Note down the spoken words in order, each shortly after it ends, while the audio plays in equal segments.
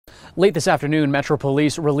Late this afternoon, Metro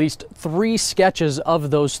Police released 3 sketches of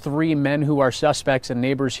those 3 men who are suspects, and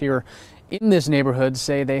neighbors here in this neighborhood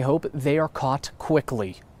say they hope they are caught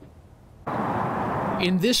quickly.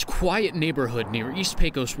 In this quiet neighborhood near East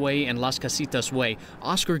Pecos Way and Las Casitas Way,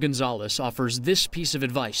 Oscar Gonzalez offers this piece of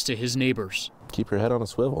advice to his neighbors. Keep your head on a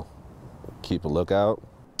swivel. Keep a lookout.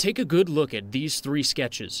 Take a good look at these 3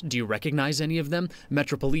 sketches. Do you recognize any of them?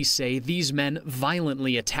 Metro Police say these men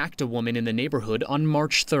violently attacked a woman in the neighborhood on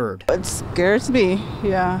March 3rd. It scares me.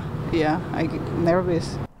 Yeah, I get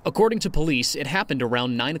nervous. According to police, it happened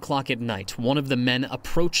around 9 o'clock at night. One of the men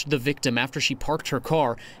approached the victim after she parked her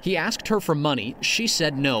car. He asked her for money. She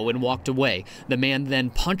said no and walked away. The man then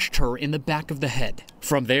punched her in the back of the head.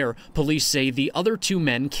 From there, police say the other 2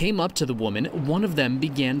 men came up to the woman. One of them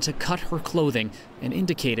began to cut her clothing and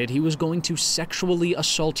indicated he was going to sexually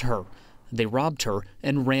assault her. They robbed her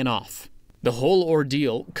and ran off. The whole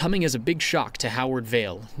ordeal coming as a big shock to Howard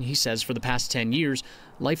Vale. He says for the past 10 years,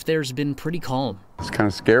 life there's been pretty calm. It's kind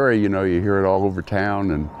of scary, you know, you hear it all over town,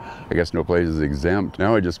 and I guess no place is exempt.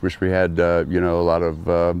 Now I just wish we had, a lot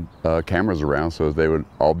of cameras around so they would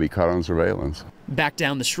all be caught on surveillance. Back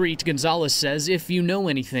down the street, Gonzalez says if you know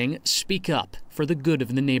anything, speak up for the good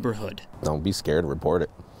of the neighborhood. Don't be scared to report it.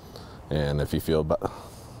 And if you feel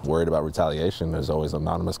worried about retaliation, there's always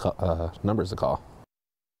anonymous numbers to call.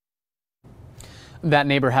 That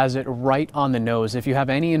neighbor has it right on the nose. If you have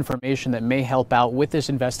any information that may help out with this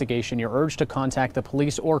investigation, you're urged to contact the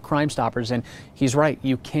police or Crime Stoppers. And he's right,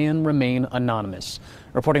 you can remain anonymous.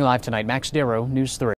 Reporting live tonight, Max Darrow, News 3.